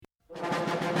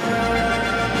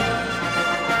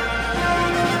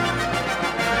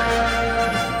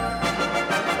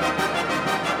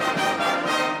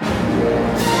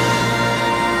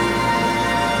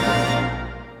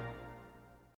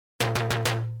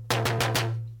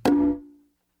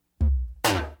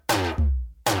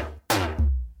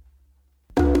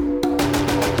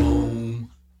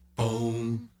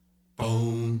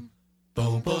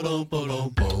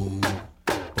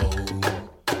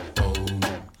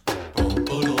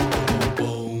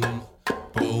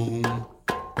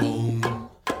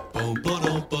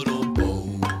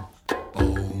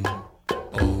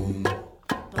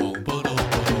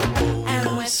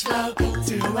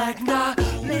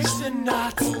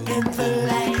in the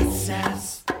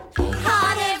laces,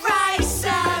 hearted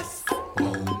racers.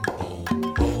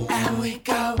 And we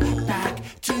go back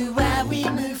to where we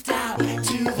moved out,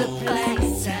 to the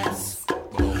places,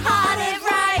 hearted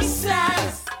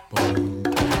racers. I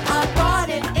bought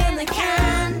it in the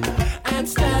can and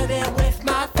stirred it with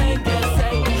my fingers,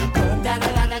 saying boom da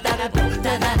da da da da boom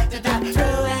da da da da.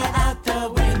 Threw it out the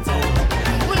window.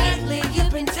 Lately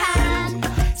you've been tanned,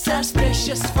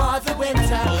 suspicious for the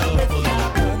winter, with your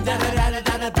boom da da da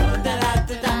da da boom da da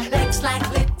da da. Legs like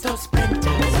little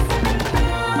splinters.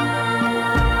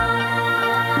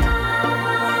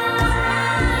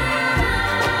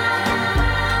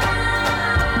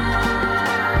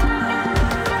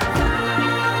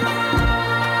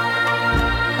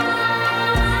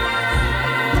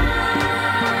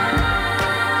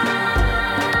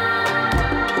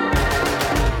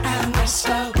 And we're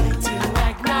slow to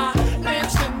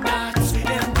acknowledge the knots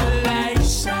in the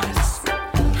laces,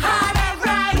 hearted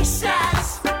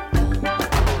racers.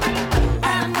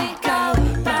 And we go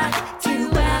back to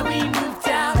where we moved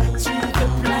out, to the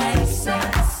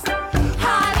places,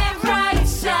 hearted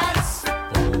racers.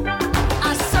 I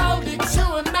sold it to a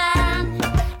man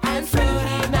and threw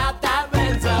him out that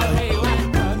window. He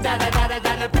went boom da da da da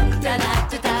da boom da da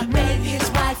da da. Made his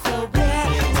wife a widow.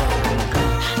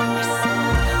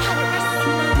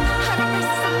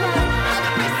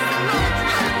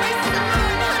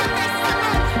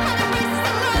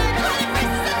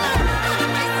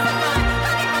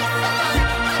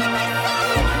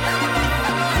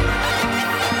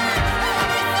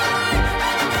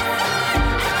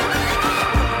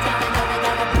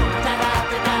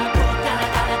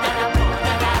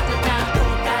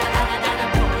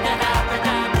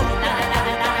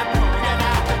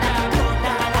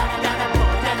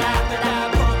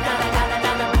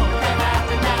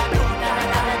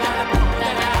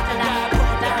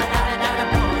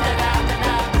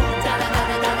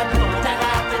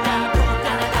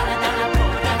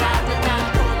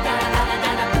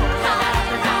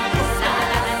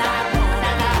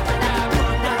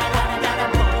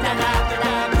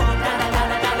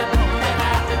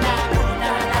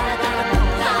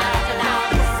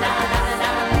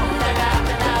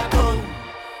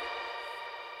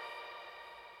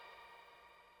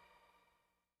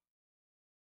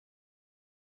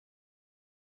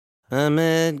 I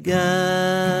met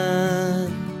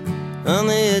God on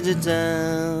the edge of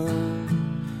town,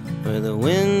 where the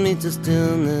wind meets the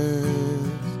stillness,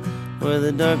 where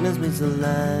the darkness meets the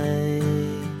light,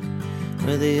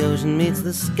 where the ocean meets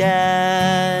the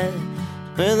sky,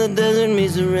 where the desert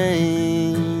meets the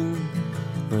rain,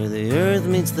 where the earth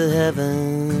meets the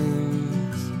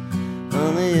heavens,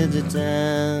 on the edge of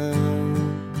town.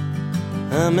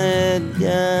 I met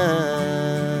God.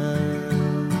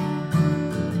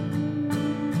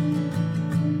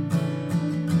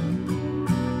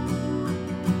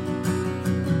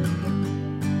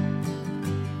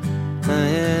 I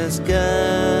ask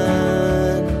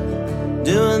God,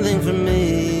 do one thing for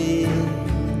me.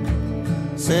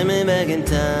 Send me back in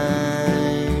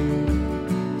time,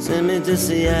 send me to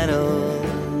Seattle.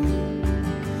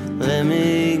 Let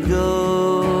me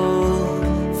go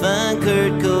find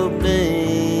Kurt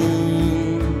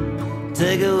Cobain,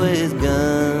 take away his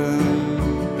gun,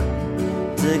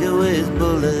 take away his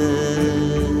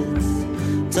bullets,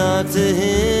 talk to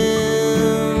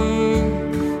him,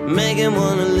 make him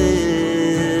wanna live.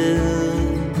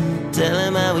 Tell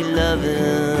him how we love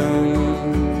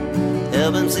him,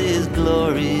 help him see his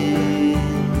glory.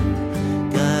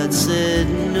 God said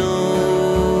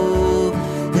no,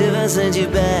 if I sent you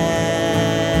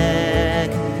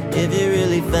back, if you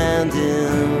really found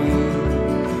him,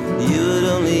 you would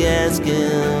only ask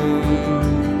him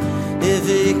if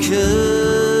he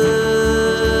could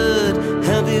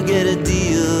help you get a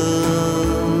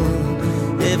deal,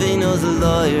 if he knows a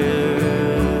lawyer,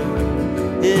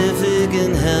 if he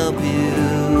can help you.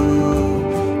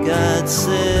 God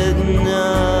said no.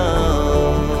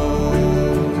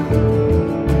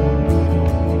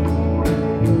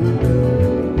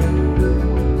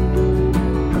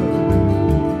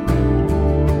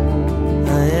 I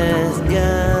asked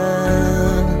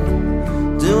God,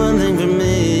 do one thing for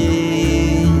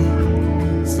me,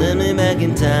 send me back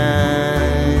in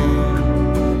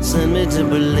time, send me to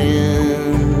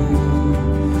Berlin,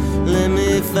 let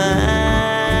me find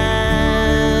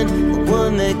the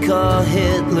one they call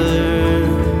Hitler.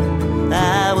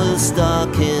 I will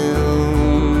stalk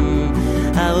him,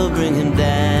 I will bring him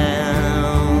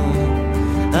down,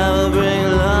 I will bring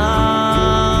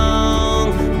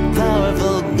along a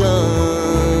powerful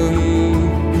gun,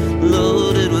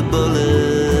 loaded with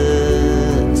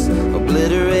bullets,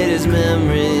 obliterate his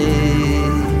memory,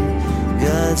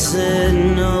 said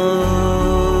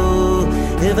no.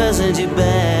 If I sent you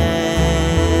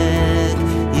back,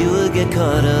 you would get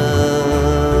caught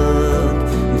up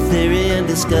in theory and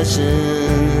discussion.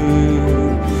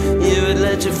 You would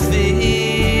let your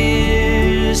fears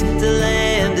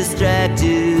delay and distract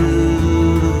you.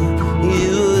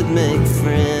 You would make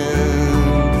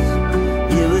friends.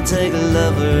 You would take a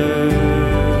lover.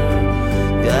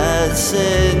 God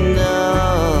said no.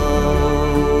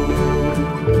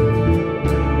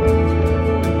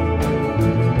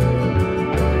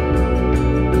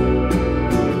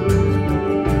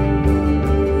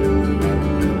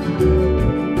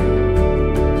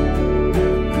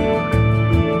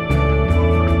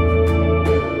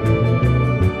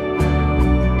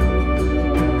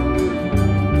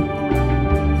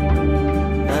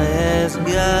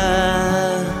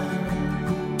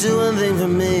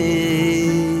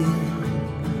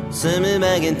 Send me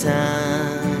back in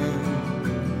time.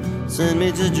 Send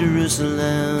me to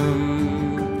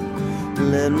Jerusalem.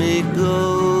 Let me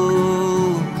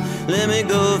go. Let me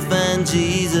go find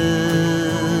Jesus.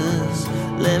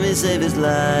 Let me save his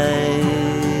life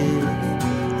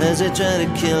as they try to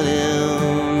kill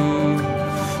him.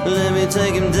 Let me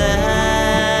take him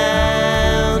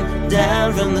down,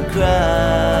 down from the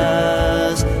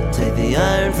cross. Take the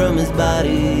iron from his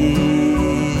body.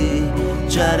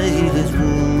 Try to heal his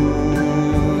wounds.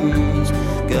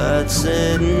 God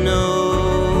said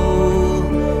no.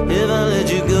 If I let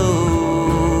you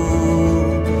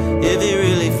go, if you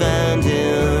really found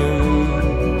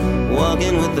him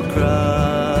walking with the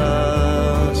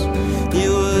cross,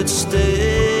 you would stare.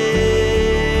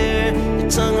 Your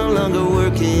tongue no longer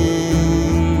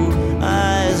working,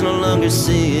 eyes no longer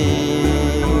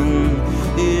seeing,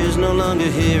 ears no longer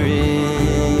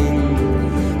hearing.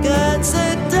 God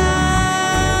said time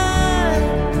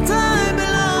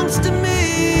belongs to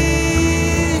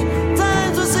me.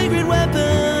 Time's a secret weapon,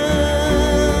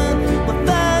 my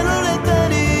final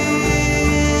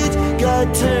advantage.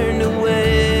 God turned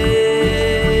away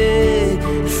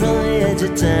from the edge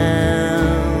of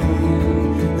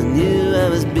town. I knew I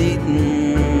was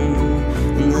beaten,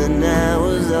 and then that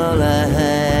was all I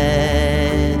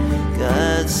had.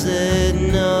 God said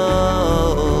no.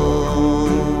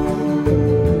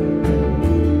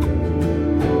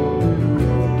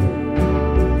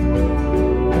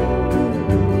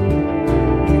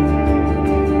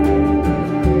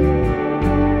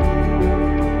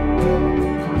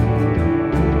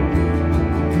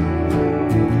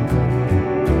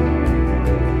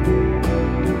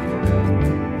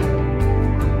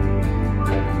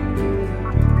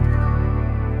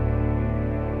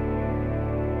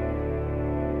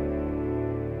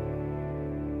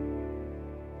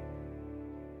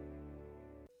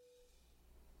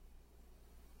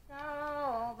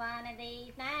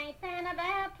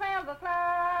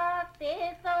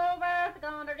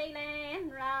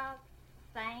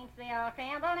 Saints, they all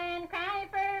tremble and cry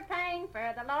for pain,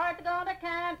 for the Lord's gonna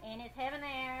come in his heaven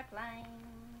airplane.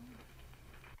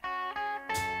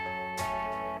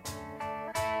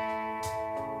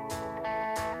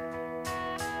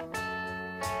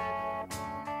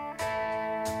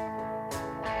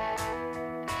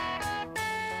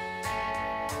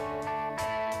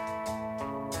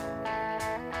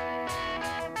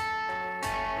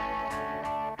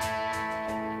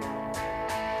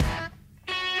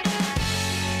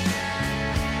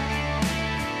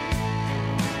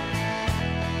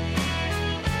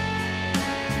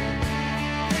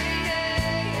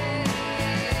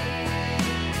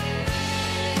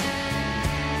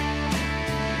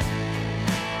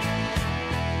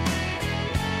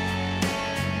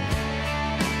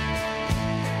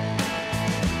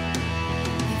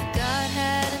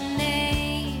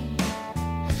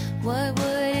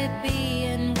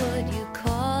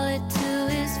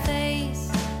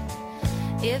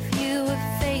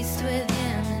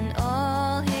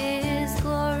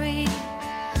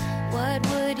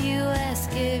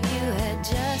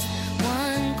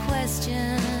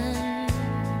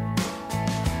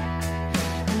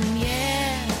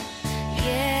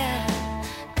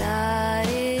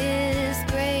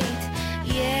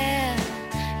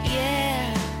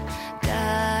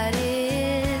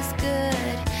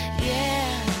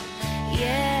 Yeah.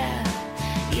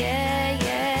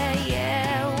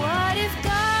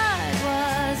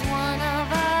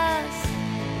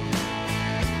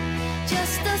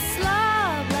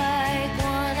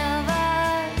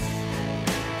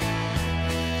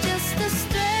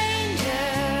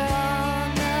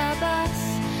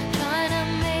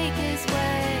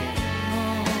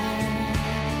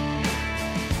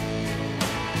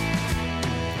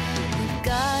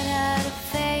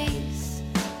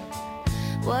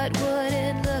 What would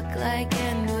it look like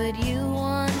and would you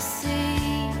want to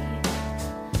see?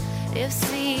 If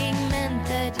seeing meant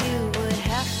that you would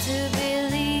have to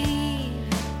believe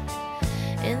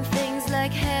in things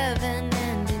like heaven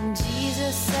and in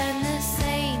Jesus and the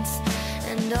saints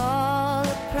and all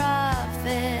the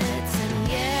prophets. And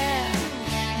yeah,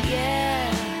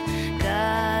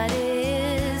 God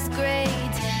is great.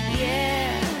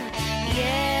 Yeah,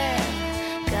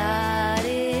 God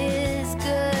is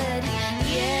good.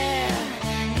 Yeah.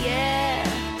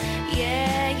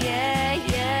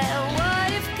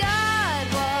 What if God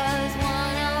was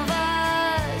one of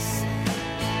us?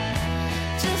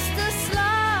 Just a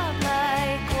slob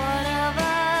like one of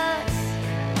us.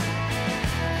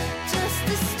 Just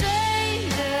a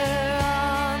stranger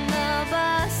on the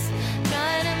bus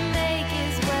trying to make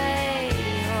his way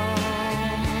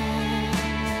home.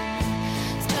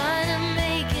 He's trying to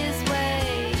make his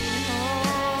way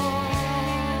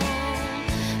home.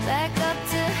 Back up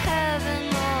to heaven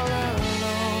all alone.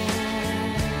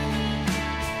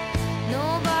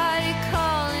 Nobody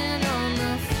calling on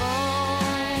the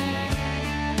phone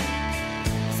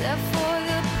except for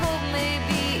the Pope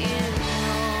maybe in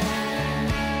Rome.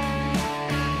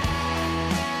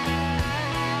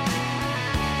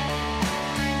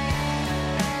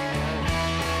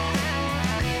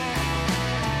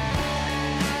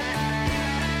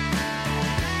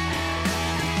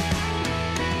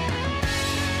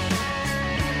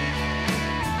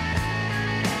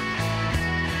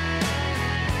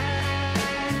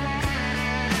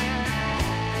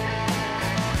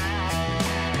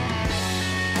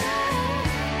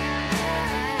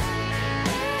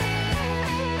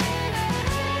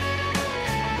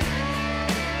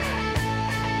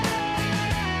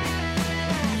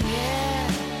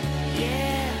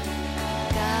 Yeah,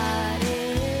 God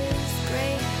is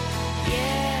great.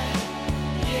 Yeah,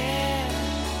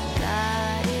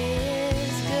 God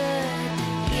is good.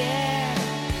 Yeah.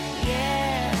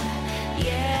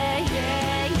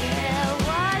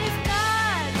 What if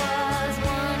God was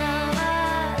one of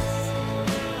us?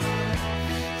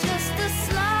 Just a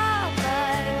slob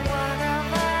like one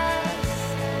of us.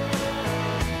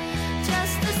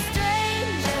 Just a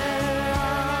stranger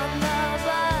on the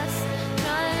bus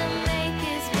trying to make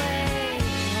his way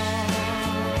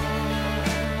home.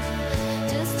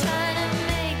 Just trying to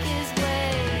make his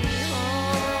way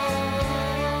home.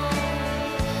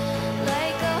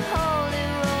 Like a holy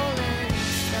rolling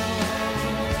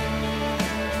stone.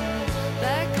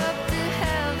 Back up to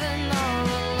heaven all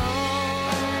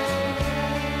alone.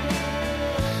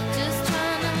 Just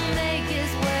trying to make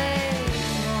his way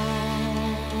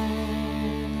home.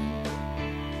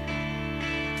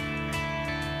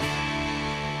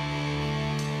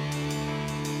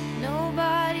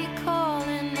 Nobody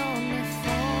calling on the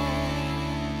phone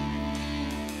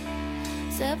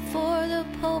except for the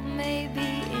Pope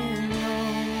maybe in Rome.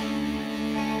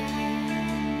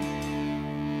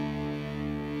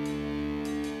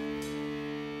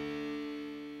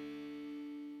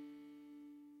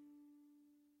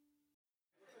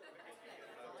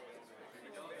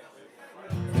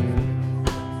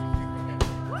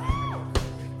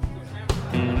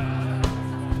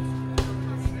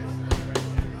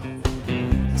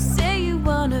 You say you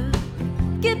wanna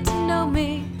get to know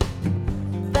me,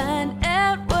 find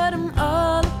out what I'm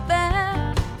all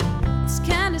about. It's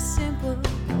kinda simple,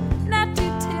 not too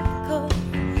typical.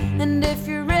 And if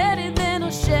you're ready, then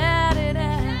I'll shout it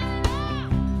out.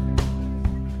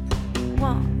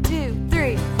 1, 2,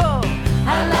 3, 4.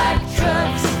 I like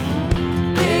trucks,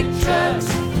 big trucks.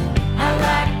 I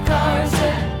like cars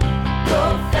that go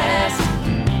fast.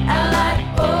 I like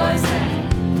boys that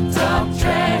talk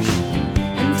trash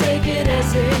and take it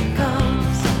as it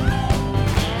comes.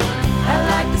 I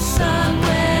like the sun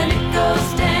when it goes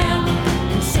down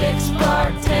and 6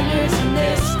 bartenders in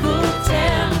this cool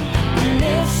town. And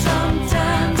if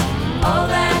sometimes all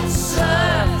that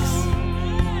sucks,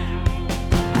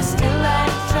 I still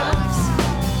like trucks,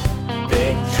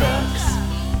 big trucks.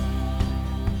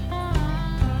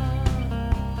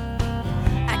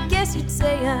 I guess you'd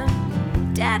say I'm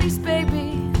daddy's baby,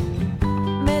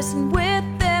 messing with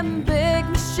them big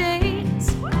machines.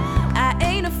 I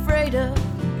ain't afraid of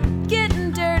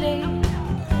getting dirty.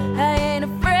 I ain't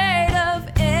afraid of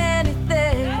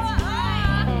anything.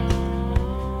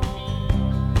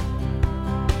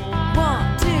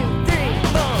 1, 2, 3,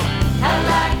 4. I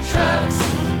like trucks,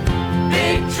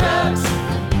 big trucks.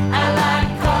 I like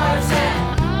cars that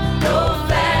go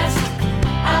fast.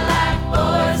 I like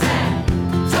boys that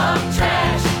talk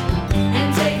trash and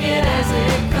take it as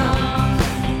it comes.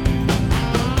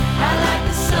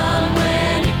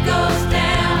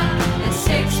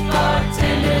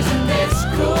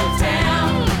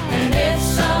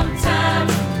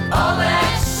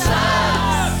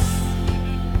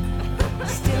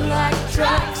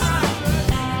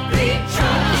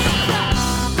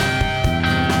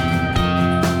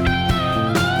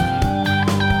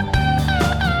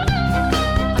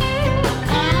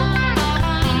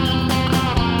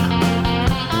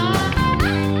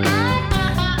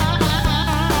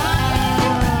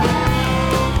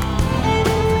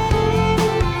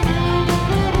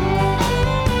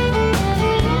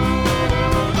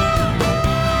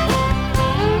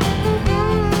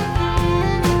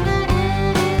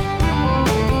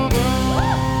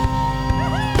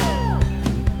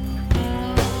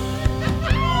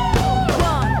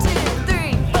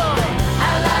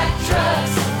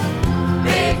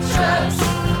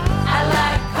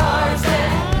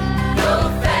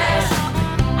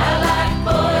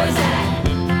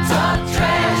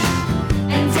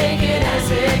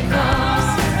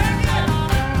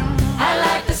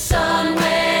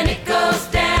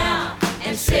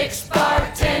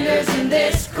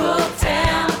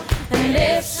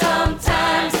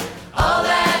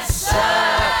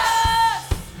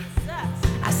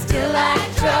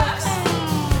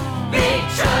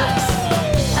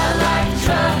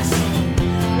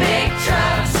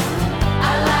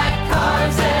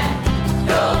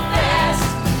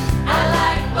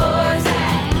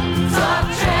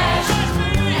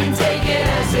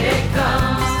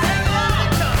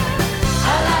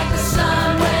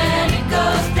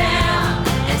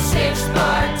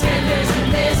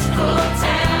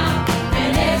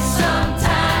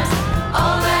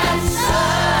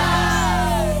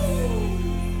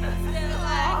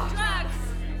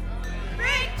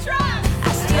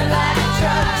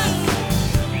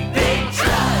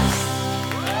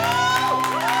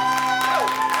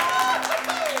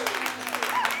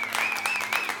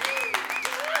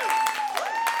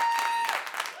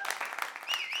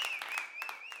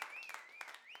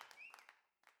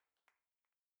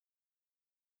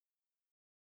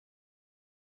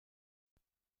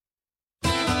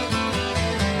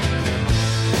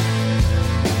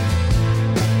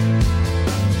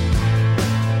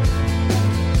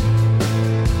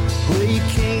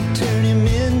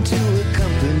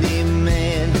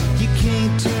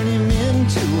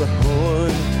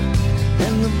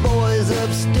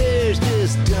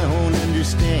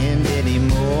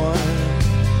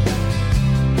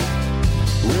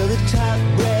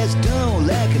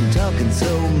 talking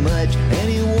so much, and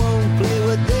he won't play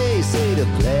what they say to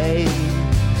play.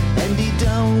 And he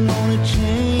don't wanna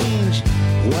change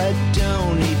what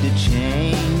don't need to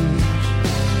change.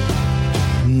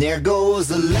 And there goes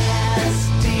the last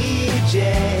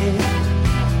DJ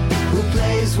who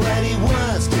plays what he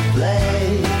wants to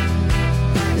play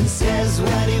and says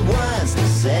what he wants to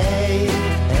say.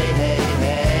 Hey, hey,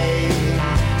 hey.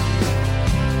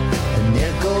 And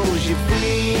there goes your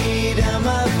freedom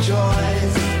of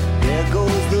choice. There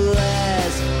goes the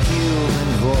last human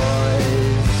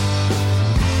voice.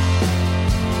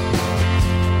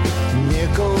 And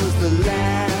there goes the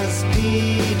last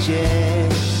DJ.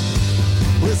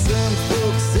 Well, some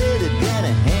folks say they're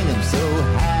gonna hang him so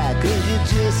high, 'cause you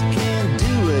just can't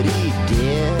do what he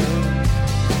did.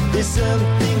 There's some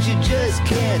things you just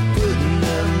can't put in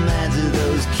the minds of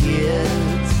those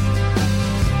kids.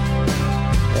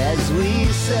 As we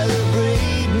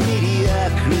celebrate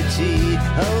mediocrity,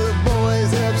 all the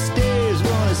boys upstairs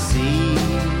wanna see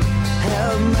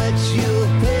how much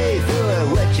you'll pay for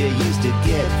what you used to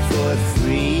get for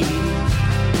free.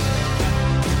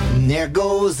 And there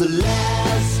goes the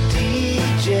last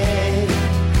DJ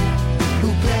who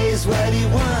plays what he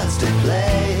wants to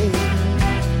play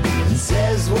and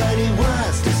says what he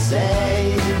wants to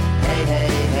say. Hey,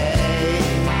 hey, hey.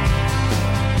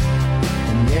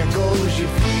 And there goes your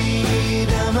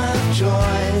freedom of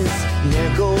choice. And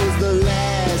there goes the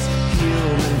last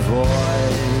human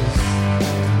voice.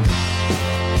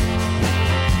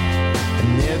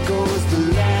 And there goes the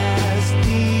last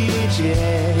DJ.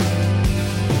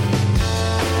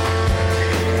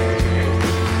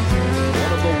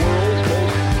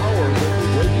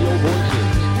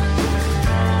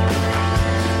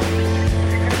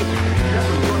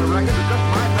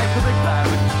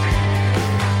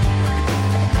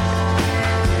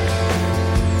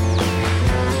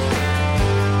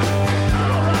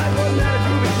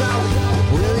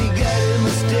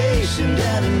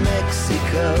 Down in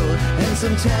Mexico, and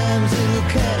sometimes it'll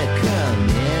kinda come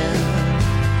in,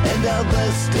 and I'll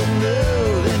bust a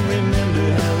move and remember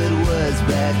how it was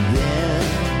back then.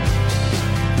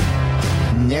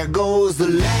 And there goes the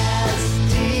last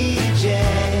DJ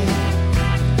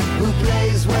who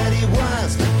plays what he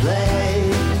wants to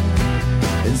play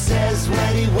and says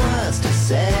what he wants to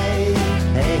say.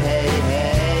 Hey, hey,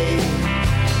 hey.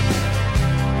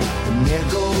 And there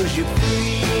goes your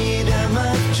freedom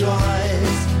of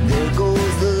choice. There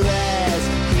goes the last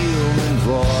human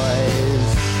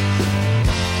voice.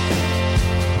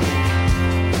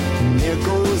 And there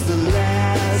goes the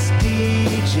last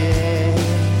DJ.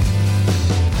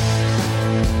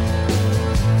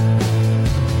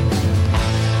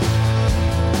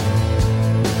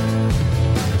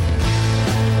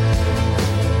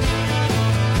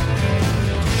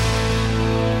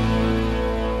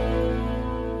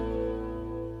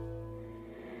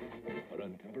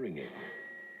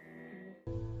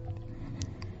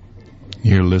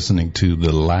 You're listening to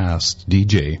The Last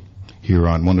DJ here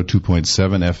on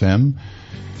 102.7 FM,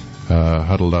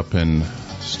 huddled up in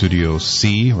Studio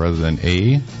C rather than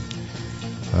A.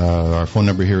 Our phone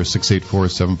number here is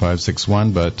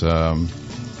 684-7561, but I'm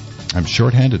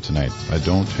short-handed tonight. I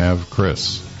don't have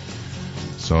Chris.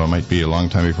 So it might be a long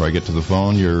time before I get to the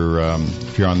phone.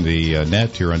 If you're on the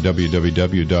net, you're on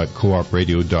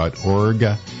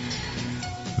www.coopradio.org.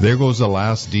 There goes the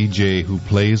last DJ who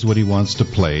plays what he wants to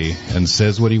play and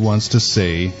says what he wants to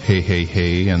say. Hey, hey,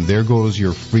 hey. And there goes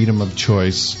your freedom of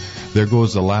choice. There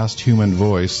goes the last human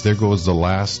voice. There goes the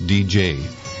last DJ.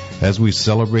 As we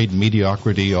celebrate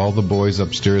mediocrity, all the boys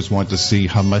upstairs want to see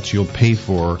how much you'll pay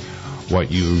for what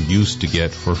you used to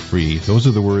get for free. Those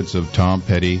are the words of Tom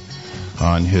Petty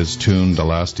on his tune, The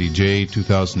Last DJ,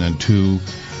 2002,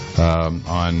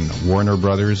 on Warner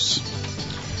Brothers.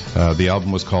 The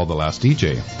album was called The Last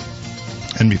DJ.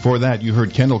 And before that, you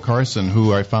heard Kendall Carson,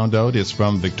 who I found out is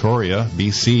from Victoria,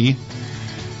 BC.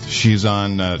 She's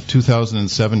on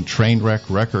 2007 Trainwreck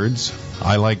Records,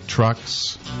 I Like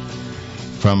Trucks,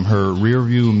 from her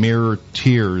Rearview Mirror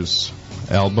Tears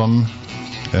album.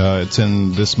 It's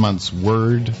in this month's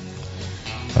Word.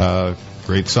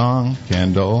 Great song,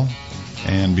 Kendall.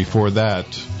 And before that,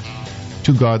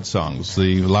 two God songs.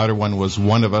 The latter one was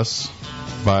One of Us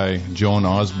by Joan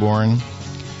Osborne,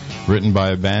 written by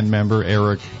a band member,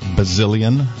 Eric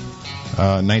Bazillion,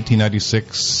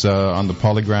 1996 on the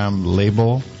Polygram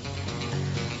label.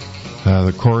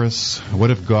 The chorus,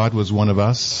 what if God was one of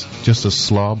us, just a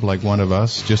slob like one of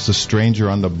us, just a stranger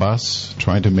on the bus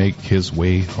trying to make his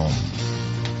way home.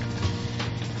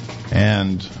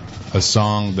 And a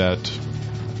song that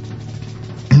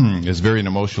is very an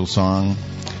emotional song.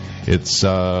 It's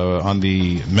on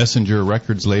the Messenger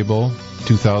Records label,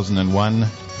 2001,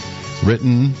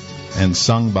 written and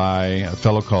sung by a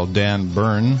fellow called Dan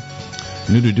Byrne.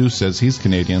 Nududu says he's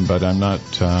Canadian, but I'm not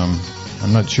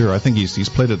sure. I think he's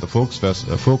played at the folk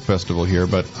festival here,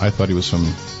 but I thought he was from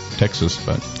Texas.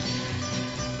 But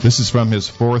this is from his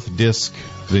fourth disc,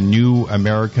 The New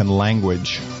American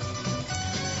Language,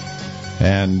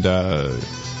 and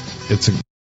it's a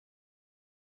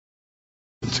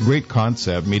great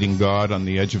concept, meeting God on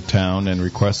the edge of town and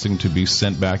requesting to be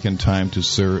sent back in time to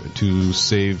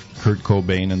save Kurt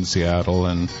Cobain in Seattle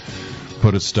and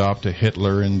put a stop to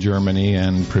Hitler in Germany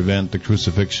and prevent the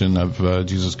crucifixion of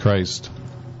Jesus Christ.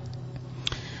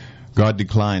 God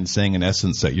declined, saying in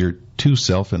essence that you're too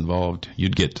self-involved.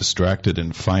 You'd get distracted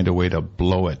and find a way to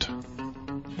blow it.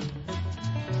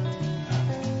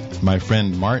 My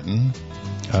friend Martin,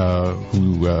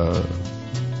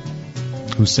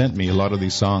 who sent me a lot of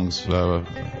these songs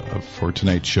for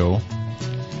tonight's show,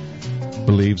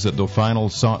 believes that the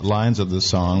final lines of the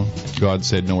song, God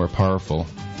Said No, are powerful.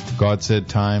 God said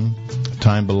time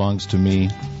belongs to me.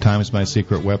 Time is my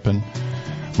secret weapon,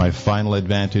 my final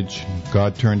advantage.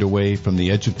 God turned away from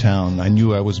the edge of town. I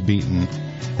knew I was beaten,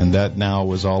 and that now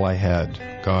was all I had.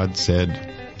 God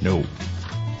said no.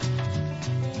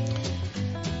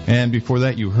 And before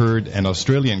that, you heard an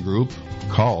Australian group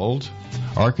called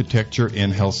Architecture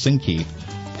in Helsinki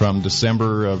from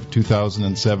December of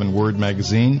 2007 Word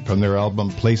magazine, from their album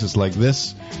Places Like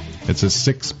This. It's a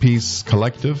 6-piece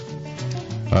collective.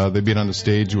 They've been on the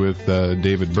stage with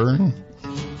David Byrne.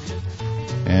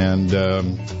 And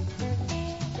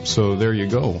so there you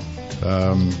go.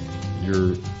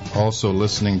 You're also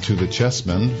listening to the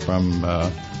Chessmen from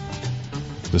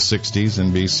the 60s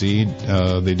in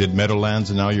BC. They did Meadowlands,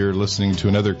 and now you're listening to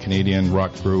another Canadian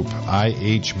rock group,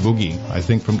 I.H. Boogie, I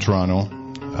think from Toronto.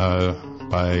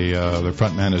 By their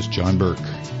frontman is John Burke.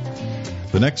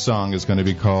 The next song is going to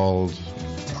be called,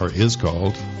 or is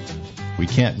called, We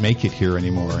Can't Make It Here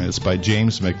Anymore, and it's by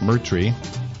James McMurtry.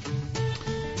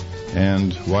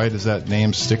 And why does that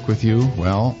name stick with you?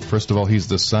 Well, first of all, he's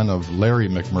the son of Larry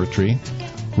McMurtry,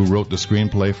 who wrote the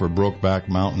screenplay for Brokeback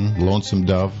Mountain, Lonesome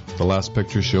Dove, The Last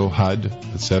Picture Show, HUD,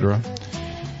 etc.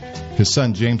 His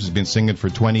son James has been singing for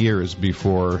 20 years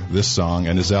before this song,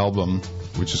 and his album,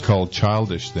 which is called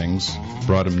Childish Things,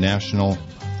 brought him national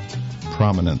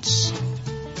prominence.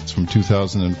 It's from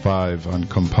 2005 on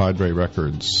Compadre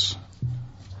Records.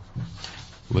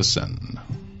 Listen.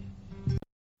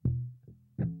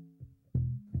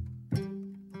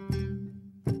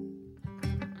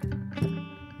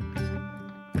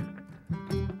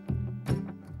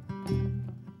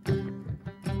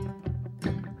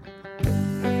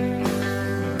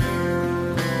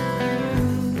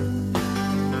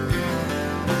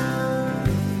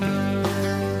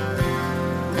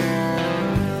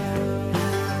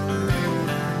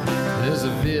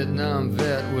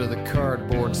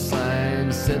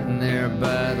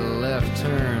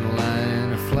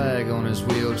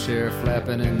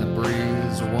 Flapping in the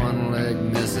breeze, one leg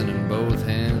missing and both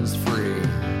hands free.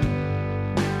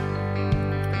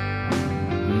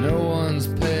 No one's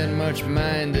paying much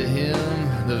mind to him.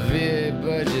 The VA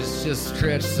budget's just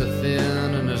stretched so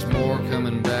thin, and there's more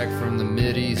coming back from the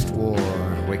Mideast war.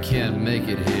 We can't make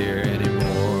it here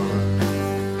anymore.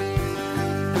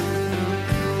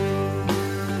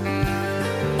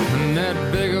 And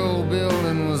that big old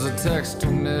building was a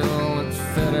textile mill. It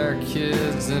fed our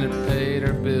kids and it paid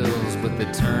our bills, but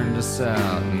they turned us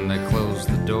out and they closed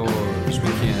the doors. We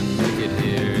can't make it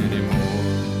here anymore.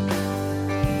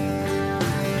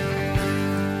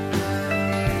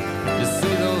 You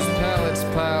see those pallets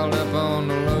piled up on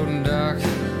the loading dock?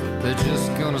 They're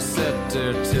just gonna sit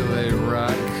there till they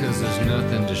rot, 'cause there's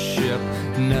nothing to ship,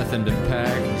 nothing to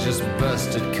pack, just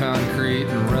busted concrete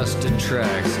and rusted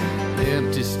tracks. The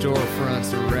empty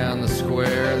storefronts around the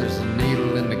square, there's a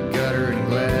needle in the gutter and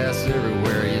glass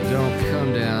everywhere. You don't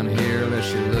come down here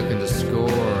unless you're looking to score.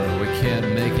 We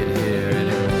can't make it here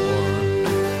anymore.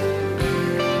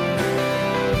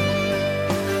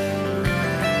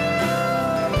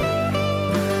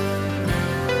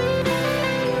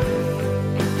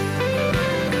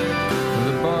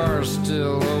 The bar's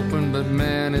still open, but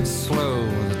man, it's slow.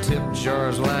 The tip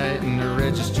jar's light and the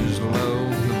register's low.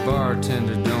 The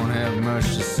bartender don't have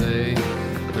much to say.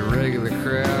 The regular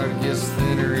crowd gets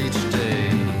thinner each day.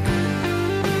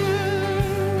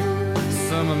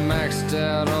 Some are maxed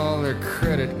out all their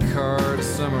credit cards.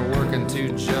 Some are working 2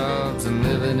 jobs and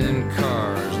living in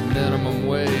cars. Minimum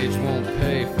wage won't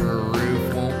pay for a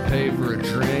roof, won't pay for a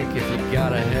drink. If you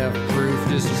gotta have proof,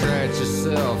 just try it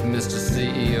yourself, Mr.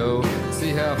 CEO.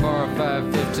 See how far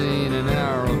 5.15 an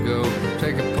hour will go.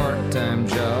 Take a part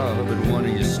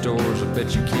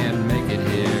but you can't make it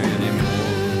here anymore.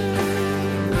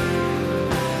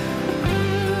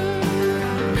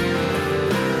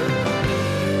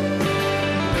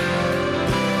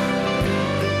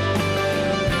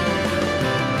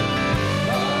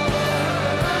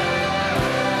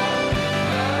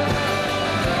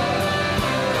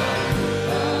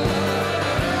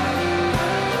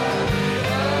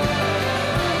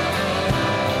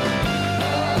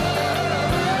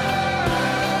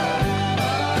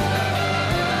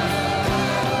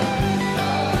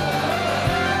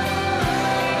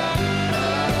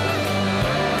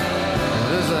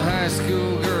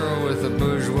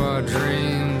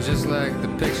 Like the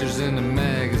pictures in the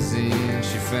magazine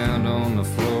she found on the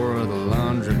floor of the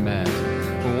laundromat.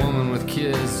 A woman with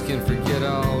kids can forget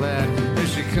all that.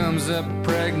 If she comes up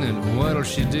pregnant, what'll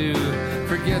she do?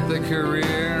 Forget the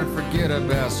career, forget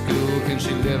about school. Can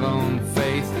she live on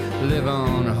faith, live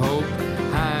on hope,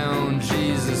 high on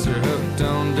Jesus or hooked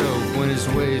on dope? When it's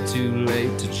way too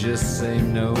late to just say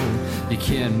no, you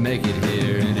can't make it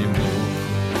here anymore.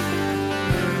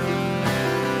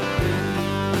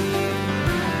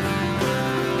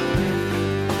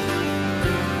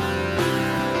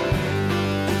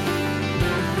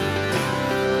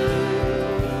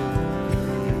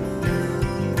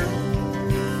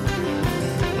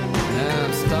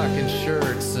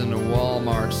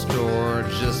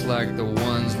 Like the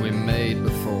ones we made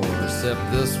before,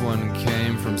 except this one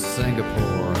came from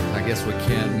Singapore. I guess we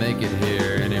can't make it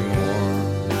here anymore.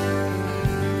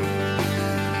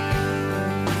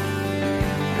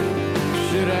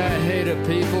 Should I hate a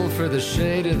people for the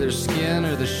shade of their skin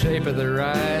or the shape of their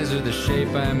eyes or the shape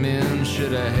I'm in?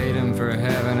 Should I hate them for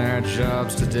having our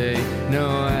jobs today? No,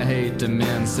 I hate the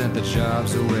men sent the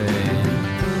jobs away.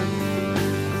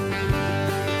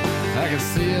 I can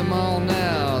see them all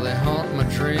now, they haunt my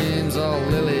dreams, all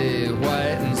lily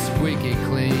white and squeaky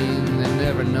clean. They've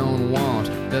never known want,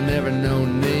 they've never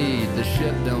known need. The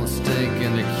ship don't stink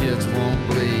and their kids won't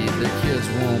bleed. Their kids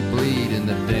won't bleed in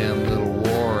the damn little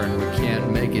war, and we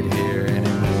can't make it here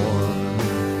anymore.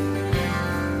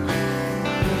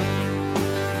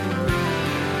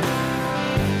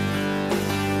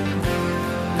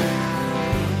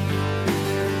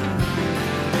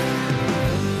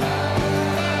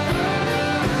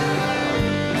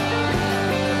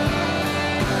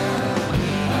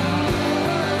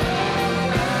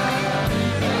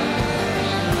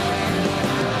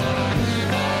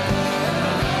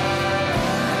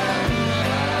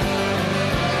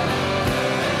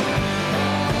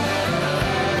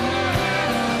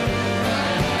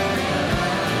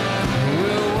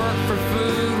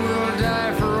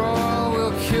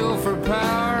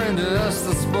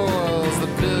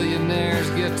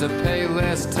 To pay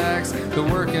less tax, the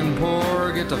working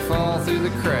poor get to fall through the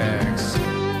cracks.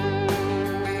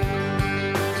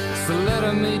 So let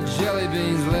them eat jelly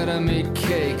beans, let them eat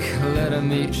cake, let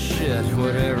them eat shit,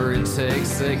 whatever it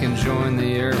takes. They can join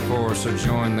the Air Force or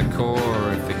join the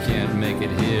Corps if they can't make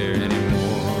it here anymore.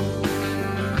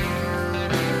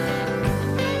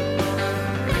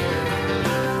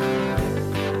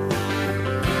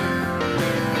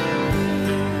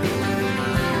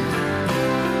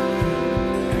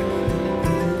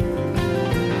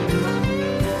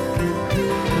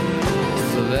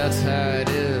 That's how it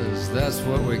is, that's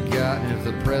what we got. And if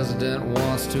the president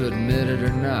wants to admit it or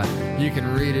not, you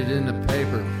can read it in the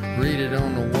paper, read it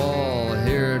on the wall,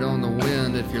 hear it on the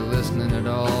wind. If you're listening at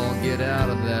all, get out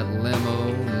of that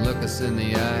limo and look us in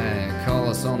the eye. Call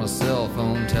us on a cell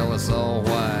phone, tell us all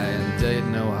why. In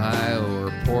Dayton, Ohio,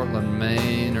 or Portland,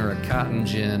 Maine, or a cotton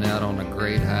gin out on the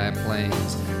Great High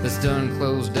Plains that's done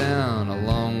closed down,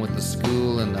 along with the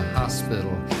school and the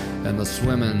hospital and the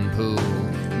swimming pool.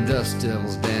 Dust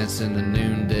devils dance in the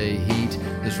noonday heat.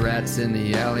 There's rats in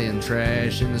the alley and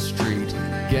trash in the street.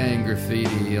 Gang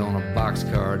graffiti on a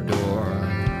boxcar door.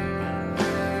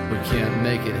 We can't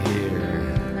make it here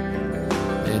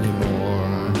anymore.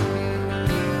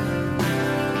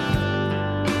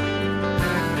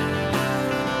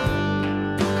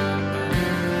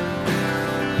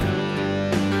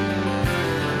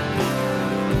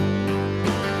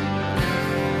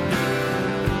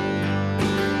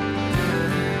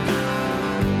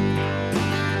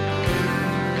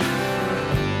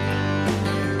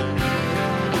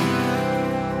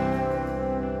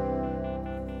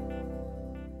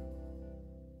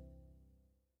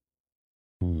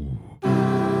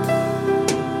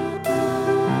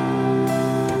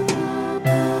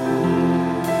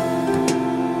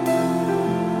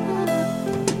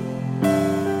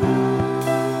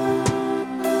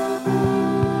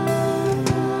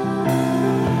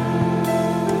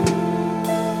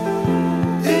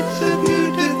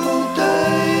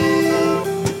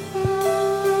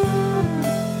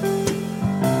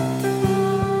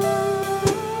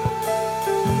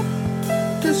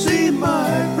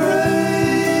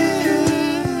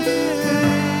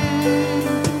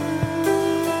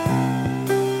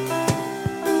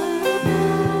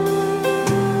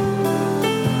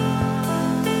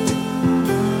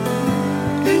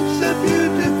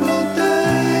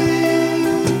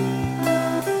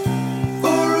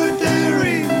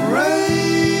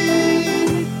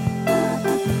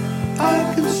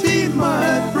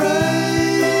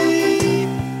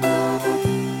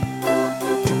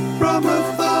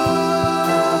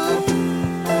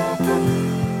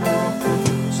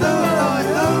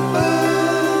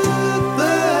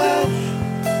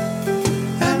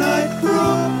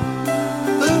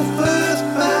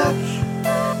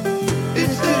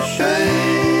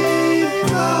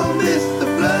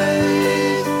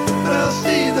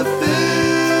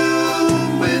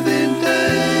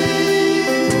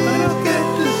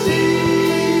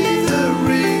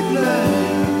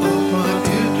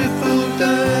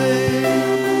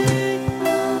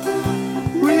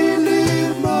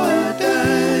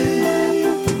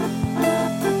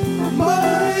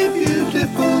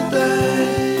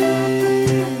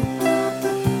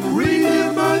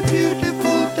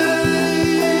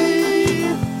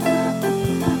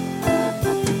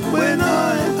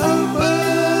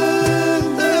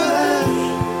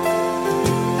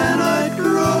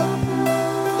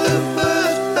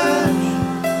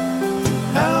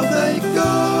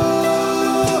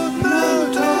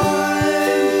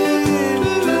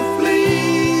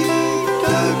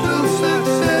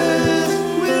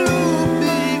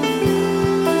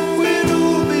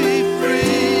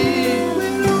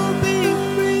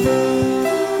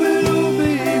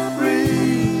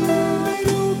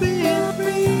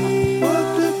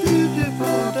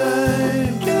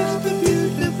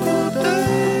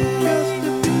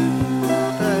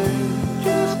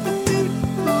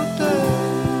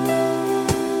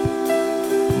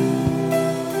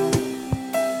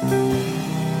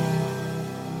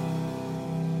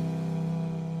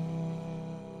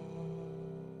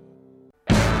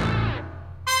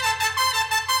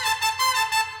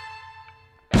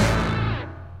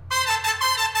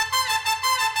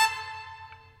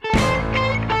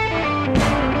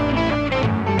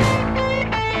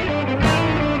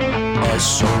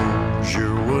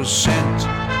 soldier was sent,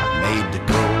 made to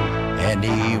go, and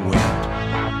he went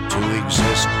to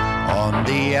exist on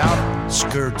the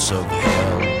outskirts of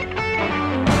hell.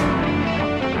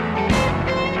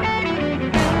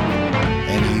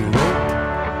 And he wrote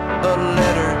a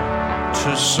letter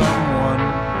to someone,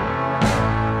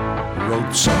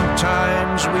 wrote,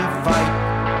 sometimes we fight,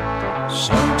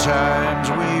 sometimes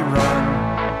we run,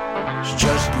 it's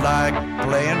just like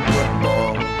playing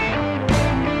football.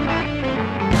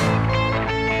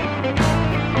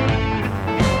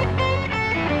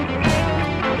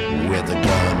 With a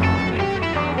gun.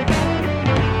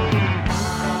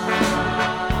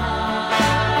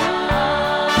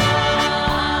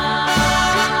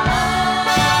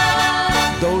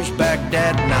 Those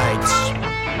Baghdad nights,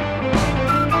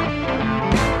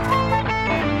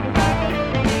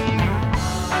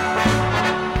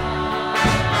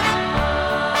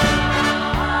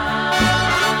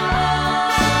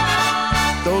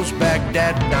 those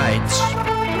Baghdad nights,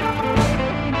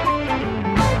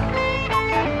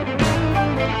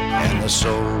 and the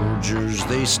soldiers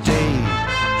they stay,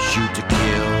 shoot to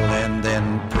kill and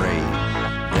then pray.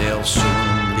 They'll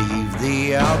soon leave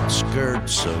the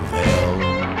outskirts of hell.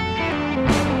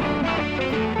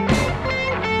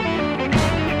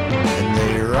 And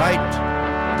they write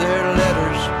their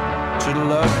letters to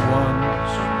loved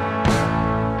ones,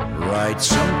 right,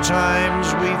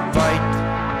 sometimes we fight,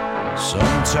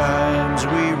 sometimes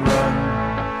we run,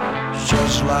 it's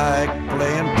just like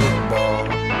playing football.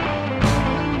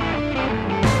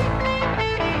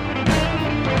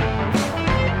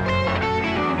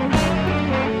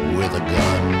 With a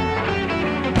gun.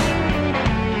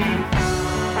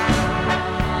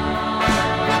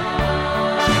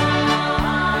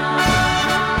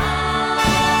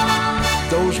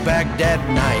 Those Baghdad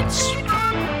nights,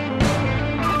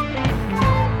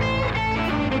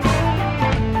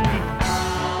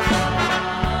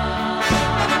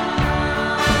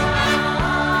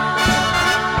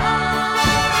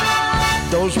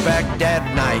 those Baghdad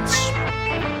nights,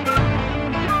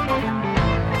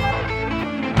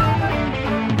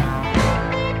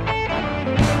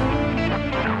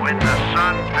 when the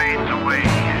sun fades away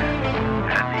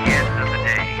at the end of the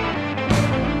day,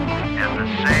 and the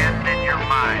sand in your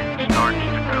mind starts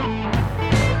to go,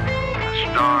 the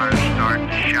stars start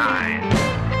to shine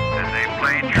as they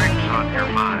play tricks on your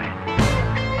mind,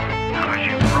 because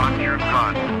you brought your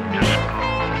gun to school.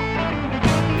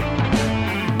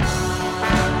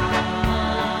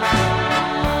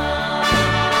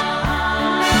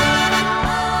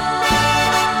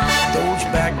 those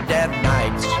Baghdad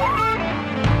nights,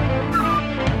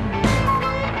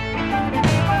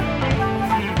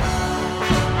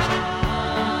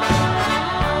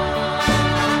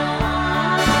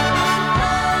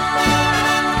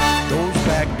 those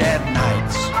Baghdad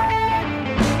nights.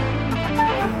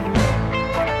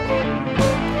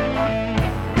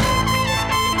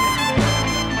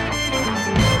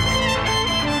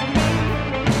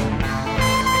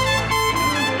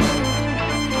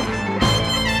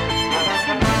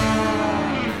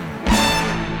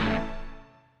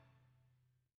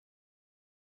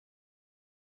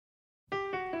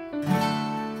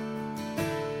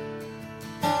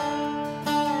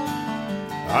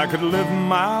 I could live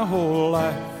my whole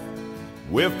life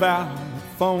without a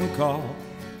phone call,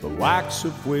 the likes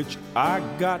of which I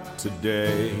got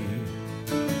today.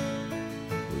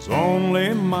 It was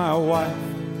only my wife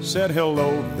said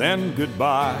hello, then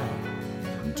goodbye,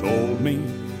 and told me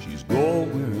she's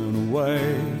going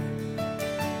away.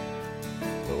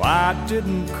 Well, I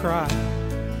didn't cry,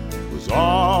 it was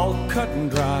all cut and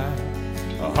dry.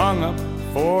 I hung up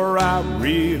before I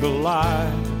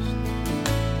realized.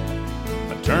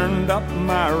 Turned up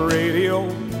my radio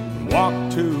and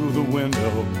walked to the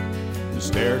window and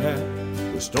stared at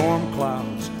the storm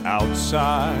clouds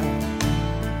outside.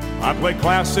 I play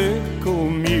classical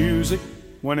music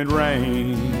when it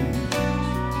rains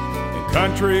and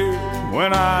country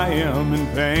when I am in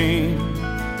pain.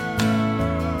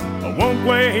 I won't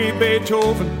play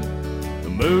Beethoven, the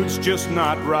mood's just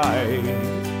not right.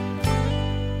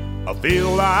 I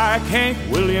feel like Hank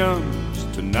Williams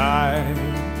tonight.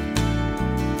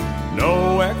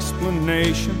 No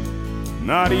explanation,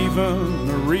 not even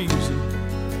a reason,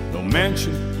 no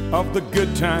mention of the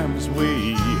good times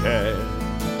we had.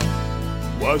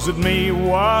 Was it me,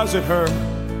 was it her?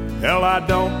 Hell, I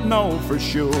don't know for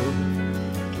sure.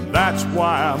 That's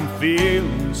why I'm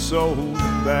feeling so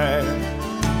bad.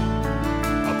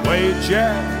 I play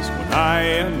jazz when I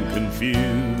am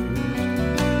confused,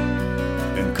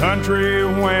 and country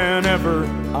whenever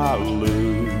I lose.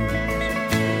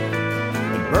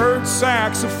 Bird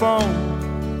saxophone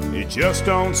it just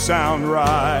don't sound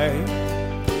right.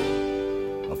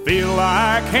 I feel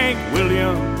like Hank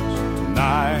Williams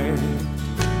tonight.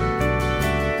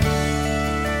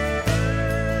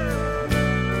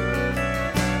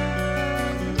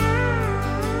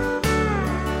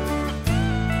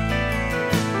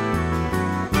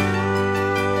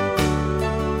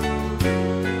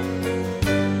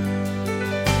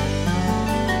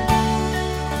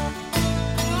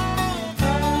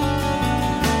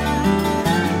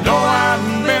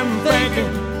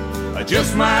 I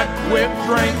just might quit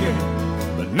drinking,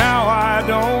 but now I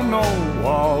don't know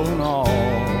all in all.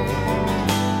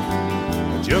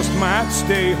 I just might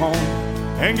stay home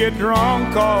and get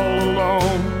drunk all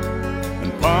alone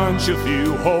and punch a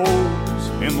few holes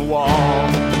in the wall.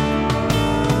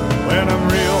 When I'm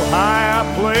real high, I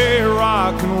play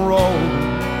rock and roll,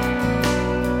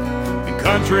 and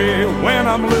country when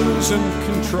I'm losing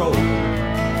control.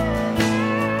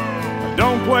 I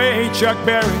don't play Chuck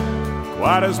Berry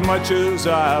quite as much as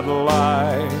I'd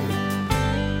like.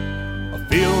 I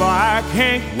feel like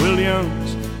Hank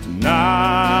Williams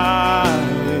tonight.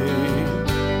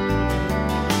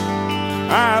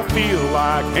 I feel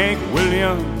like Hank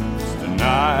Williams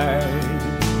tonight.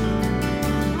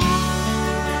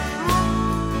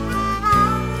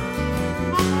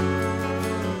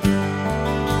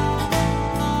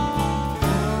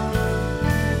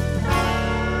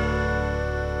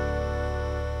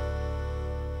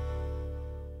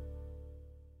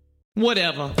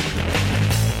 Whatever.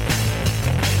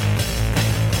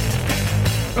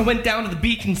 I went down to the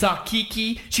beach and saw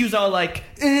Kiki. She was all like,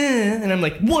 and I'm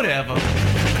like, whatever.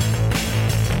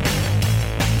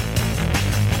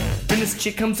 Then this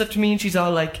chick comes up to me and she's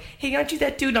all like, hey, aren't you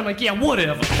that dude? And I'm like, yeah,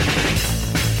 whatever.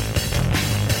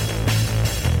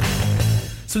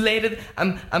 So later,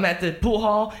 I'm at the pool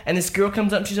hall and this girl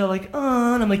comes up and she's all like,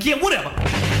 and I'm like, yeah, whatever.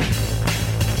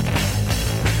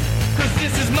 Cause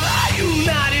this is my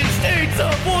United States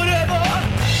of whatever.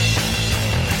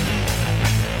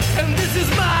 And this is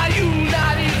my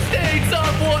United States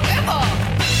of whatever.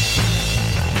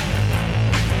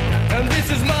 And this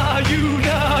is my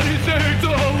United States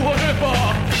of whatever.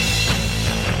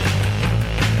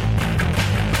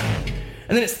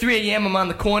 And then it's 3 a.m. I'm on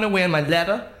the corner wearing my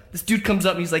leather. This dude comes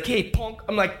up and he's like, hey, punk.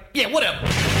 I'm like, yeah, whatever.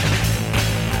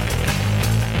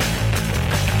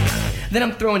 Then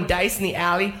I'm throwing dice in the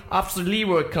alley. Officer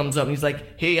Leroy comes up and he's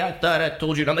like, hey, I thought I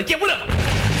told you. And I'm like, yeah, whatever.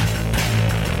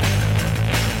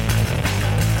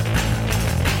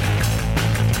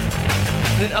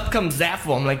 And then up comes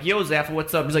Zaffo. I'm like, yo, Zaffo,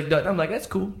 what's up? He's like, Dutton. I'm like, that's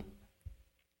cool.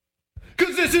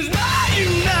 Cause this is my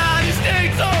United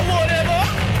States or whatever.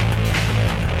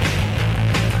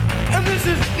 And this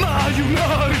is my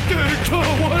United States or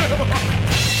whatever.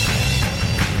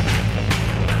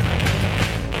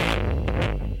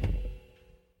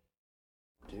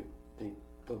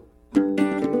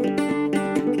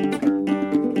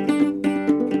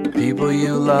 People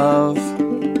you love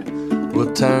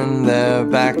will turn their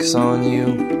backs on you.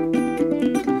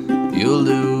 You'll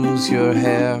lose your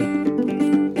hair,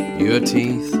 your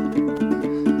teeth,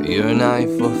 your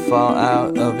knife will fall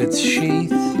out of its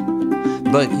sheath.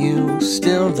 But you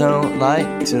still don't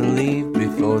like to leave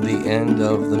before the end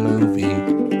of the movie.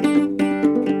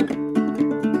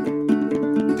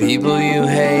 People you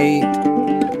hate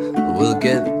will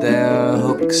get their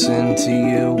hooks into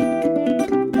you.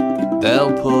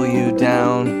 They'll pull you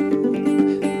down,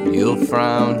 you'll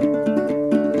frown.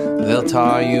 They'll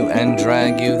tar you and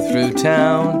drag you through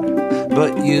town.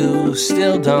 But you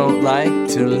still don't like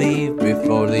to leave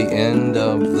before the end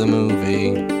of the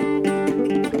movie.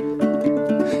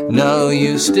 No,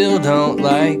 you still don't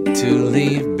like to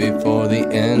leave before the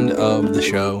end of the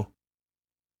show.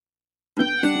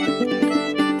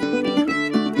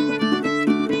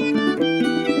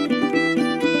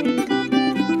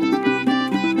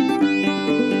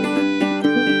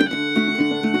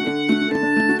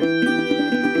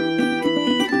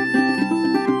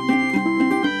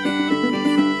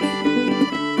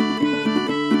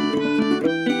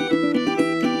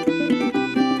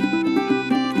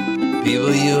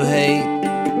 People you hate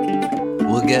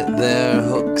will get their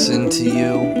hooks into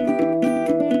you.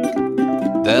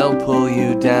 They'll pull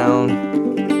you down,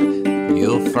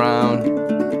 you'll frown.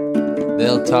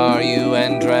 They'll tar you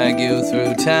and drag you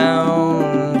through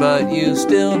town. But you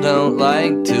still don't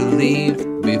like to leave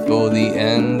before the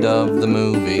end of the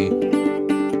movie.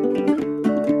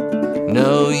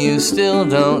 No, you still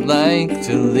don't like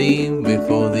to leave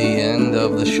before the end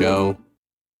of the show.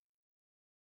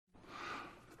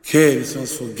 Okay, this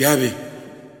one's for Gabby.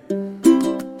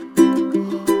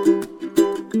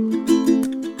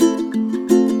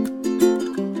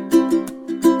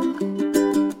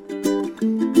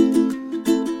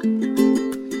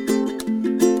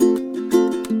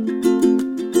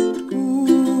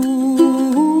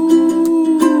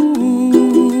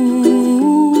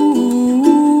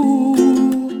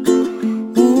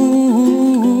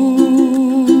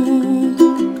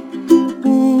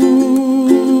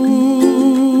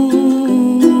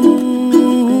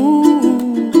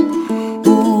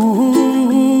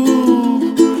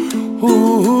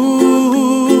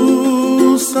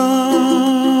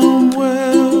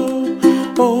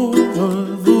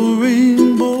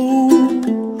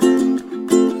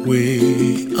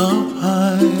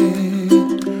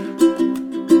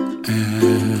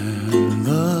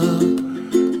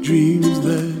 dreams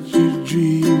that you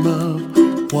dream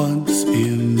of once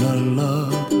in a lullaby.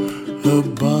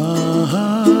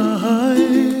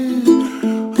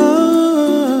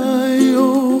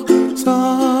 Oh,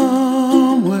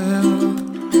 somewhere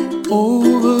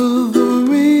over the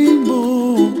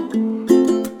rainbow,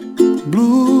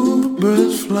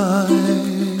 bluebirds fly,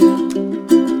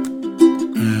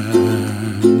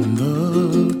 and the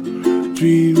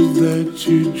dreams that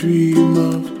you dream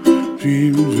of,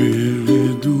 dreams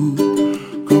really do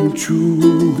come true.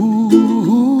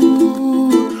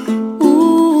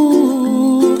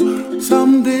 Ooh,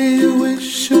 someday you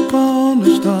wish upon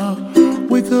a star,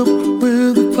 wake up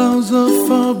where the clouds are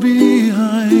far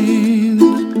behind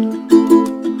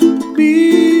me,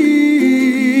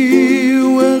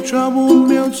 where trouble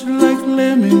melts like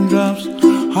lemon drops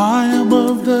high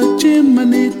above the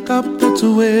chimney top. That's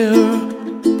where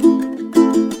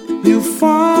you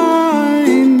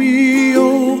find me.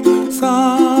 Oh,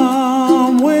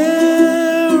 somewhere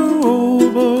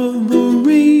over the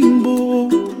rainbow,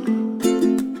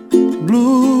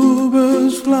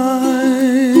 bluebirds fly,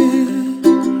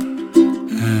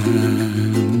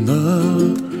 and the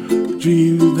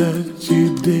dreams that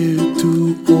you dare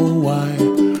to, oh why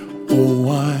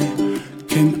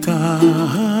can't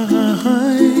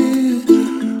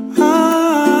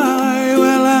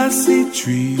well, I see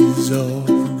trees of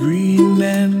green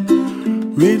and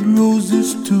red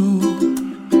roses too.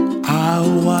 I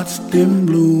watch them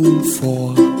bloom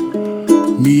for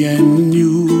me and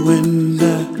you, and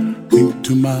I think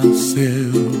to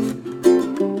myself,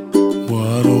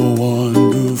 what a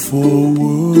wonderful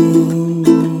world.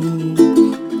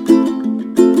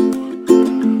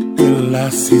 Well, I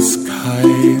see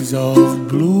skies of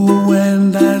blue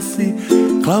and I see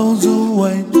clouds of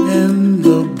white and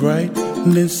the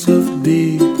brightness of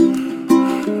day.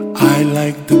 I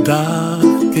like the dark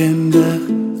and I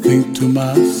think to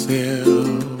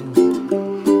myself,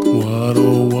 what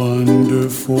a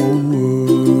wonderful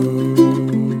world.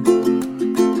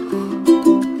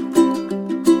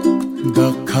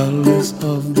 The colors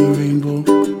of the rainbow,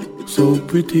 so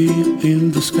pretty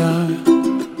in the sky,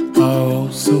 are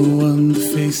also on the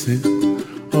faces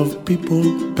of people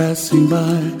passing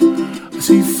by. I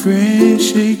see friends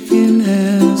shaking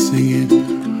hands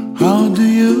singing, how do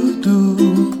you do?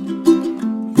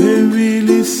 They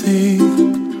really say,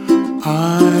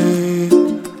 I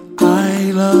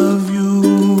love you.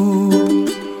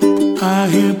 I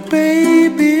hear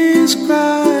babies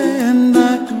cry and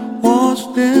I watch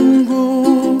them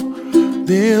grow.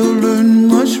 They'll learn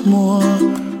much more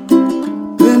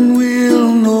than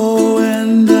we'll know,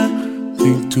 and I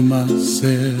think to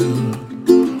myself,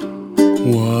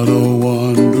 what a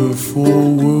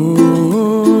wonderful world.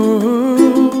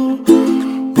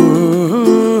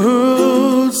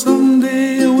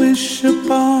 Someday I wish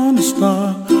upon a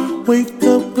star, wake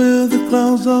up where the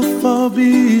clouds are far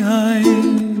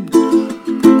behind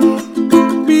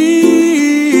me,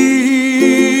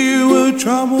 where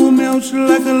trouble melts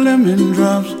like a lemon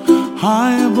drops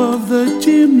high above the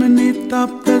chimney top.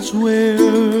 That's where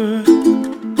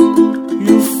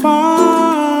you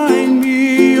find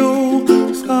me. Oh,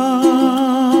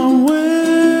 somewhere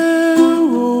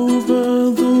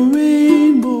over the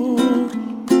rainbow,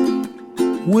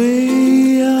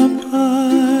 way up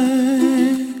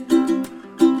high,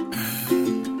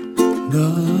 and the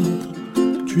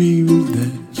dreams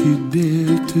that you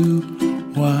dare to,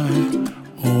 why,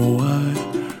 oh why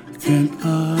can't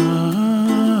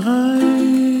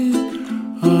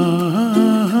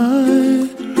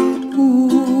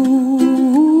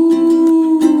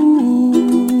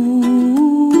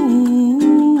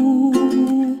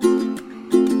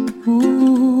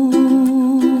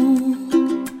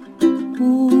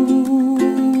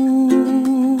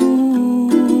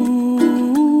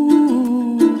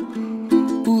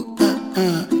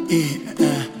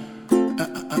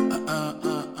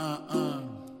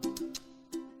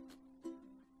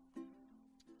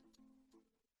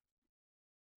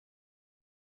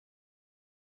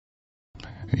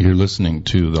You're listening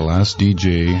to The Last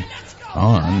DJ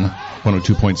on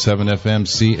 102.7 FM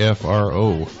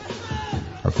CFRO.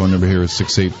 Our phone number here is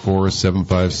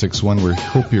 684-7561. We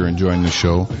hope you're enjoying the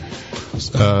show.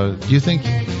 Do you think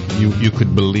you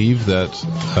could believe that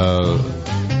a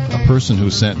person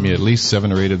who sent me at least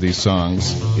 7 or 8 of these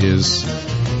songs is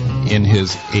in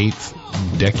his 8th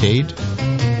decade?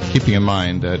 Keeping in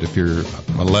mind that if you're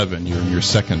 11, you're in your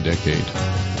 2nd decade.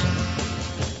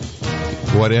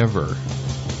 Whatever.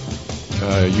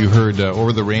 You heard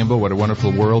Over the Rainbow, What a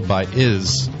Wonderful World by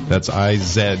Iz. That's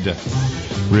I-Z.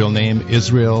 Real name,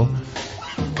 Israel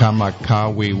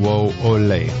Kamakawiwo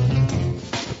Ole.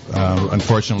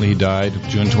 Unfortunately, he died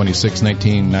June 26,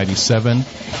 1997.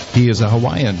 He is a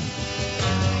Hawaiian.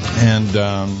 And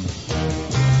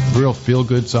real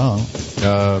feel-good song.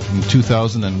 From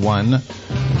 2001,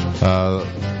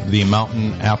 the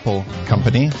Mountain Apple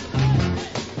Company.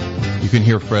 You can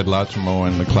hear Fred Latrimo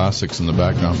and the Classics in the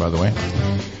background, by the way.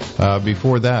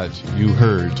 Before that, you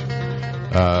heard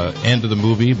End of the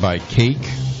Movie by Cake,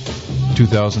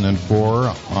 2004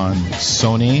 on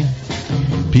Sony.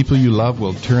 People you love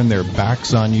will turn their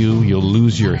backs on you. You'll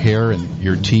lose your hair and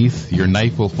your teeth. Your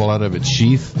knife will fall out of its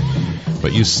sheath.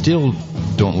 But you still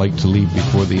don't like to leave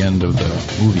before the end of the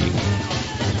movie.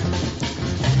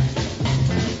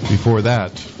 Before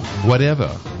that,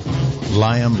 Whatever,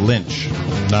 Liam Lynch.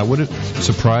 Now, would it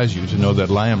surprise you to know that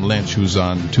Liam Lynch, who's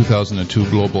on 2002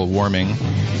 Global Warming,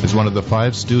 is one of the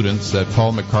 5 students that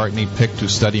Paul McCartney picked to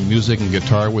study music and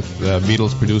guitar with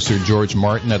Beatles producer George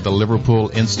Martin at the Liverpool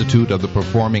Institute of the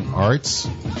Performing Arts?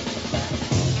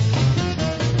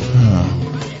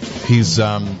 He's,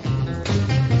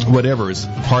 Whatever is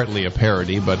partly a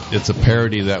parody, but it's a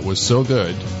parody that was so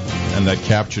good and that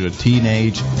captured a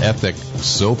teenage ethic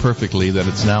so perfectly that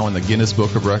it's now in the Guinness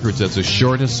Book of Records as the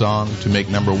shortest song to make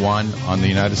number 1 on the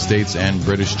United States and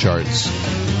British charts.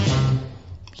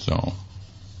 So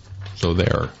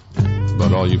there.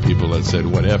 About all you people that said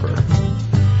whatever.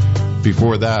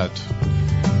 Before that,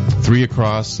 3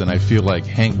 Across and I Feel Like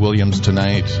Hank Williams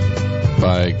Tonight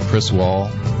by Chris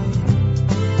Wall.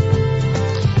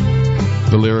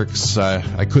 The lyrics,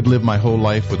 I could live my whole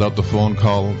life without the phone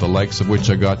call, the likes of which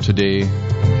I got today.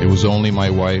 It was only my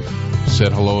wife,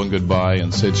 said hello and goodbye,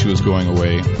 and said she was going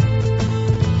away.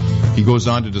 He goes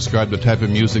on to describe the type of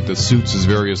music that suits his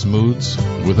various moods,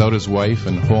 without his wife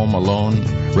and home alone,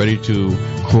 ready to,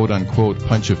 quote-unquote,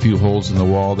 punch a few holes in the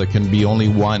wall. There can be only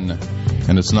one,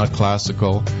 and it's not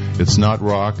classical, it's not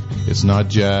rock, it's not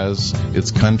jazz,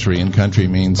 it's country, and country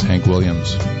means Hank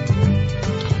Williams.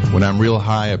 When I'm real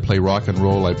high, I play rock and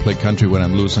roll. I play country when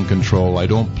I'm losing control. I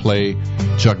don't play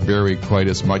Chuck Berry quite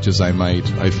as much as I might.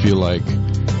 I feel like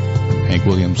Hank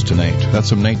Williams Tonight. That's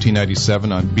from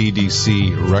 1997 on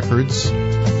BDC Records.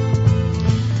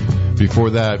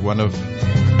 Before that, one of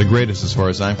the greatest as far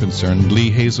as I'm concerned,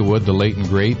 Lee Hazelwood, the late and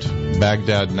great,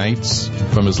 Baghdad Nights,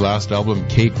 from his last album,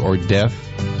 Cake or Death,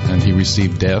 and he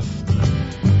received death.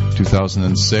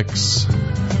 2006,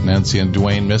 Nancy and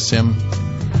Dwayne miss him.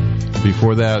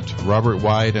 Before that, Robert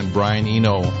Wyde and Brian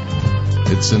Eno.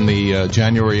 It's in the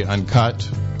January Uncut.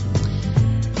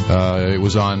 It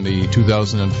was on the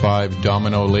 2005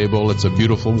 Domino label. It's a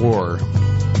Beautiful War.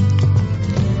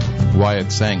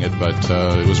 Wyatt sang it, but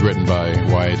it was written by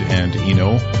Wyde and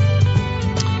Eno.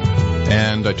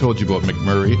 And I told you about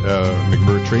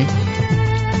McMurtry.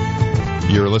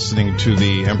 You're listening to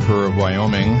The Emperor of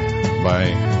Wyoming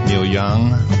by Neil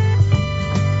Young.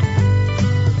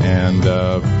 And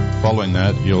following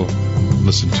that, you'll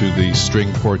listen to the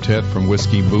String Quartet from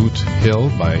Whiskey Boot Hill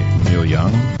by Neil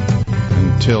Young.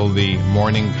 Until the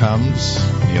Morning Comes,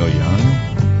 Neil Young.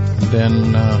 And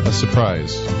then a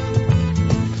surprise.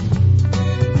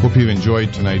 Hope you've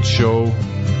enjoyed tonight's show.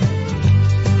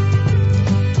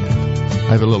 I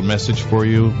have a little message for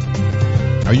you.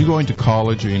 Are you going to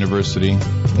college or university?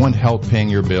 Want help paying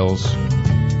your bills?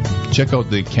 Check out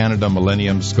the Canada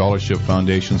Millennium Scholarship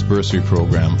Foundation's bursary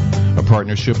program, a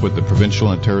partnership with the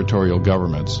provincial and territorial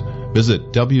governments.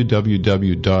 Visit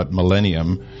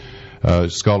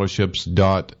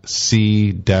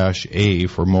www.millenniumscholarships.c-a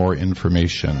for more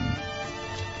information.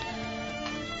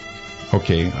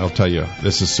 Okay, I'll tell you,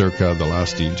 this is Circa, the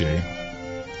last DJ.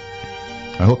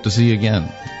 I hope to see you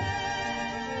again.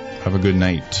 Have a good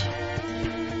night.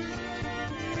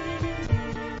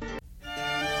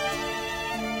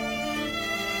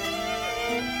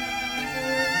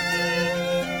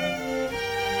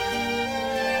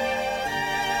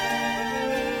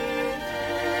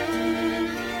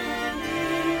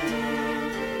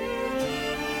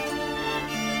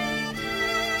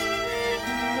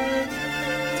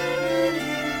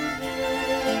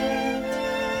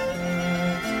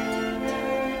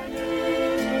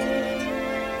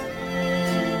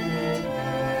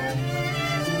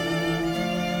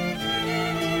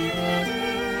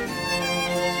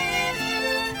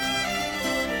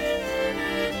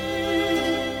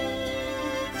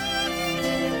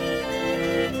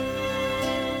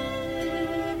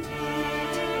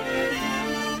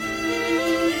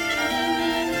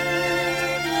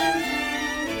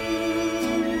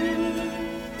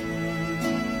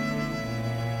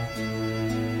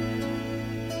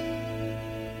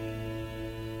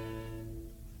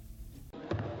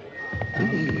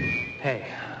 Hey,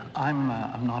 I'm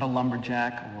not a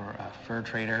lumberjack or a fur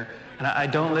trader. And I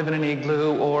don't live in an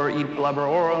igloo or eat blubber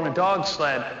or own a dog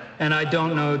sled. And I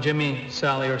don't know Jimmy,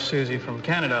 Sally, or Susie from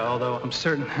Canada, although I'm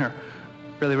certain they're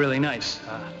really, really nice.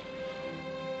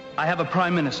 I have a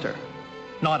prime minister,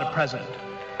 not a president.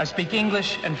 I speak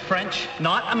English and French,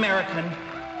 not American,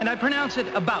 and I pronounce it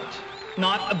about,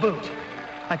 not a boot.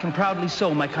 I can proudly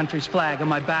sew my country's flag on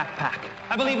my backpack.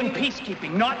 I believe in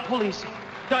peacekeeping, not policing.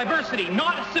 Diversity,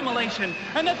 not assimilation.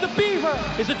 And that the beaver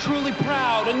is a truly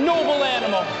proud and noble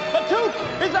animal. A toque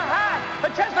is a hat.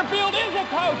 A Chesterfield is a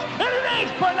coach. And it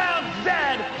is pronounced Z,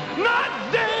 not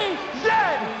Z.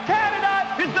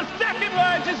 Canada is the second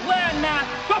largest landmass,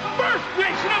 the first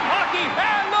nation of hockey,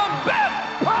 and the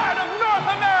best part of North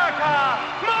America.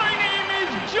 My name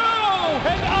is Joe,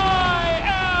 and I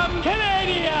am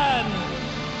Canadian.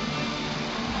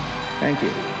 Thank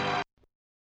you.